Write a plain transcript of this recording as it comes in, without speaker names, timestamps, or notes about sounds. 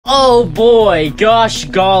Oh boy, gosh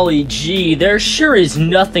golly gee, there sure is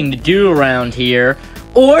nothing to do around here.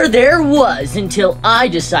 Or there was until I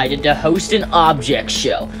decided to host an object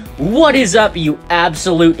show. What is up, you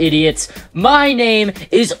absolute idiots? My name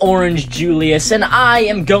is Orange Julius, and I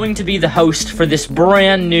am going to be the host for this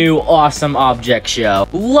brand new awesome object show.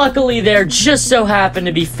 Luckily, there just so happen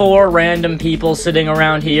to be 4 random people sitting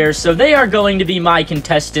around here, so they are going to be my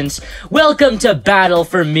contestants. Welcome to Battle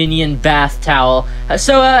for Minion Bath Towel.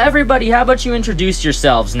 So, everybody, how about you introduce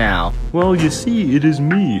yourselves now? Well, you see, it is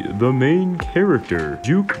me, the main character,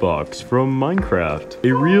 Jukebox from Minecraft.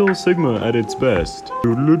 A real Sigma at its best.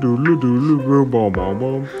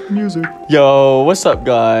 Music. Yo, what's up,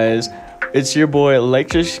 guys? It's your boy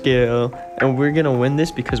Electric Scale, and we're gonna win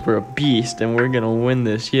this because we're a beast, and we're gonna win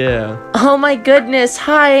this, yeah. Oh my goodness,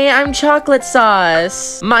 hi, I'm Chocolate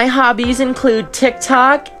Sauce. My hobbies include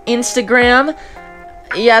TikTok, Instagram.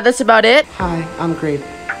 Yeah, that's about it. Hi, I'm Grape,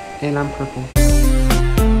 and I'm purple.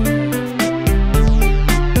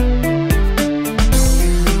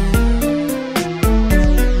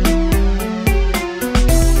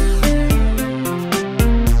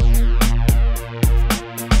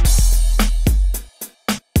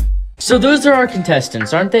 So those are our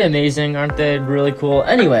contestants. Aren't they amazing? Aren't they really cool?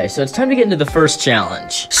 Anyway, so it's time to get into the first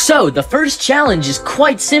challenge. So, the first challenge is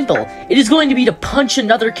quite simple. It is going to be to punch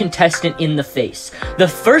another contestant in the face. The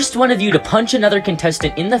first one of you to punch another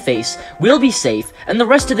contestant in the face will be safe, and the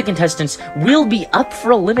rest of the contestants will be up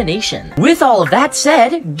for elimination. With all of that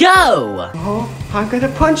said, go! Oh, I'm gonna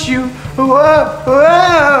punch you. Whoa, whoa,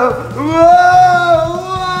 whoa, whoa,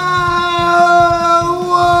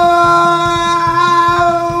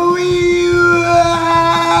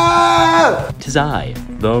 Tis I,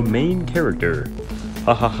 the main character.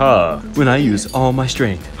 Ha ha ha. When I use all my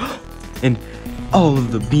strength, and all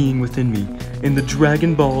of the being within me, and the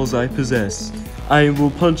Dragon Balls I possess, I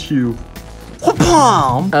will punch you.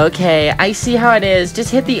 Okay, I see how it is.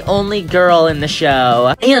 Just hit the only girl in the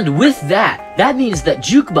show. And with that, that means that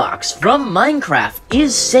Jukebox from Minecraft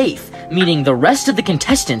is safe, meaning the rest of the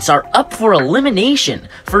contestants are up for elimination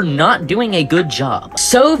for not doing a good job.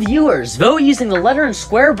 So viewers, vote using the letter and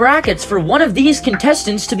square brackets for one of these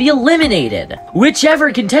contestants to be eliminated.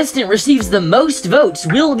 Whichever contestant receives the most votes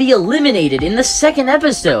will be eliminated in the second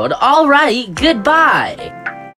episode. Alright, goodbye!